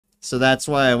So that's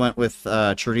why I went with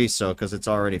chorizo, because it's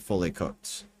already fully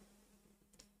cooked.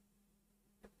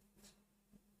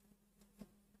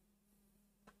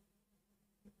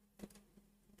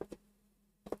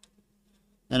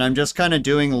 And I'm just kind of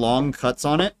doing long cuts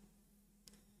on it.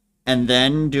 And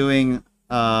then doing,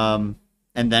 and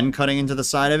then cutting into the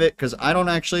side of it, because I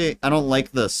don't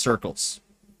like the circles.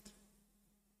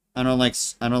 I don't like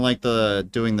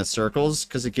doing the circles,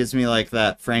 because it gives me like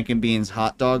that Frankenbeans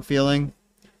hot dog feeling.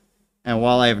 And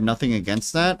while I have nothing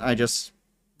against that, I just,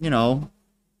 you know,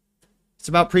 it's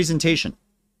about presentation.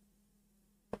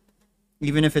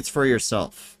 Even if it's for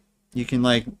yourself. You can,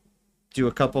 like, do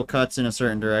a couple cuts in a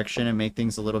certain direction and make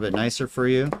things a little bit nicer for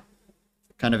you.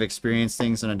 Kind of experience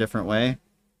things in a different way.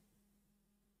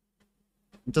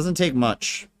 It doesn't take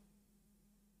much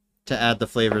to add the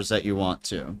flavors that you want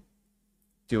to.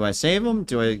 Do I save them?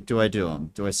 Do I do them?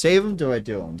 Do I save them? Do I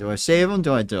do them? Do I save them?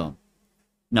 Do I do them?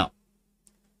 No.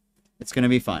 It's going to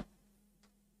be fine.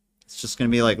 It's just going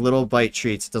to be like little bite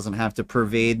treats. It doesn't have to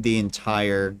pervade the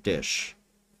entire dish.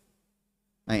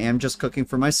 I am just cooking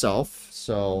for myself,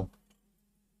 so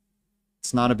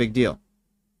it's not a big deal.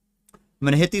 I'm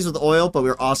going to hit these with oil, but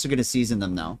we're also going to season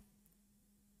them now.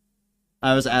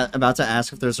 I was about to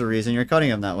ask if there's a reason you're cutting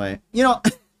them that way. You know,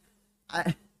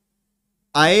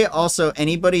 I also,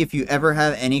 anybody, if you ever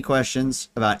have any questions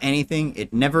about anything,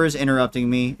 it never is interrupting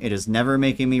me. It is never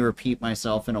making me repeat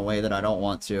myself in a way that I don't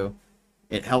want to.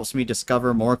 It helps me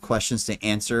discover more questions to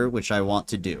answer, which I want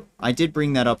to do. I did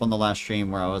bring that up on the last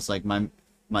stream where I was like,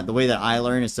 the way that I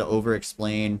learn is to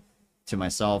over-explain to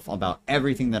myself about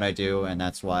everything that I do, and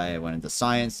that's why I went into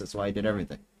science. That's why I did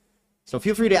everything. So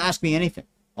feel free to ask me anything,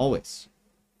 always.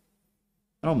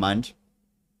 I don't mind.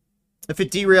 If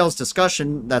it derails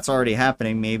discussion that's already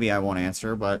happening, maybe I won't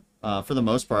answer, but for the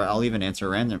most part, I'll even answer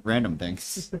random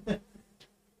things.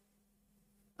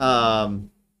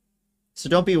 So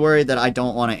don't be worried that I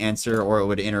don't want to answer or it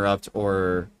would interrupt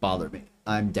or bother me.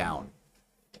 I'm down.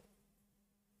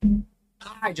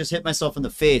 I just hit myself in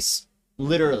the face.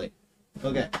 Literally.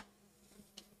 Okay.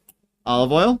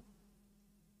 Olive oil.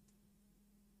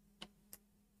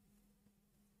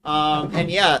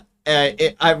 And yeah,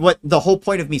 what the whole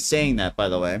point of me saying that, by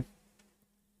the way,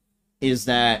 is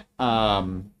that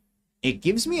it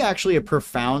gives me actually a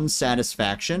profound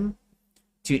satisfaction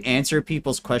to answer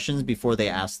people's questions before they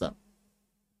ask them.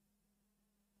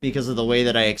 Because of the way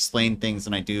that I explain things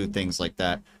and I do things like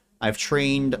that. I've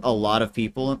trained a lot of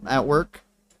people at work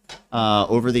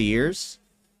over the years.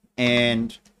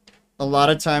 And a lot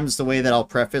of times the way that I'll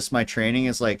preface my training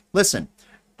is like, listen,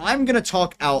 I'm going to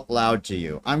talk out loud to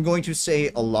you. I'm going to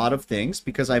say a lot of things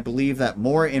because I believe that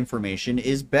more information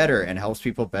is better and helps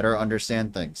people better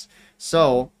understand things.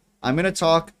 So I'm going to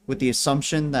talk with the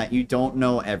assumption that you don't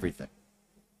know everything.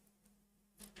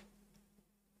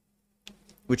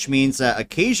 Which means that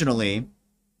occasionally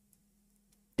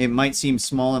it might seem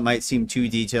small, it might seem too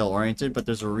detail-oriented, but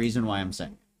there's a reason why I'm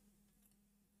saying it.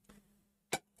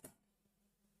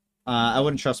 I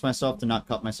wouldn't trust myself to not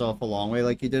cut myself a long way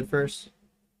like you did first.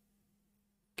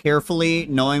 Carefully,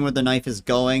 knowing where the knife is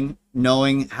going,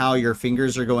 knowing how your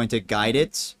fingers are going to guide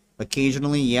it.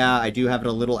 Occasionally, yeah, I do have it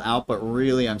a little out, but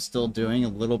really I'm still doing a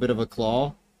little bit of a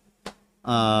claw.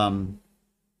 Just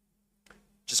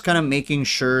kind of making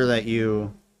sure that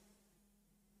you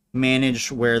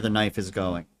manage where the knife is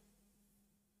going.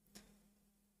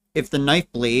 If the knife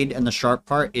blade and the sharp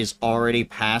part is already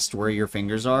past where your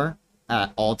fingers are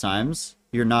at all times,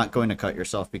 you're not going to cut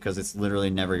yourself because it's literally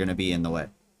never going to be in the way.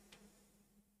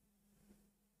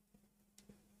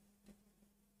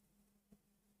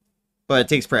 But it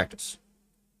takes practice.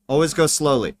 Always go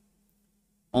slowly.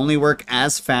 Only work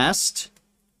as fast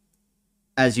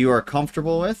as you are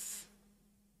comfortable with,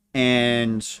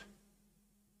 and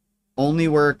only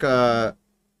work as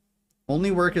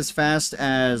fast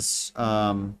as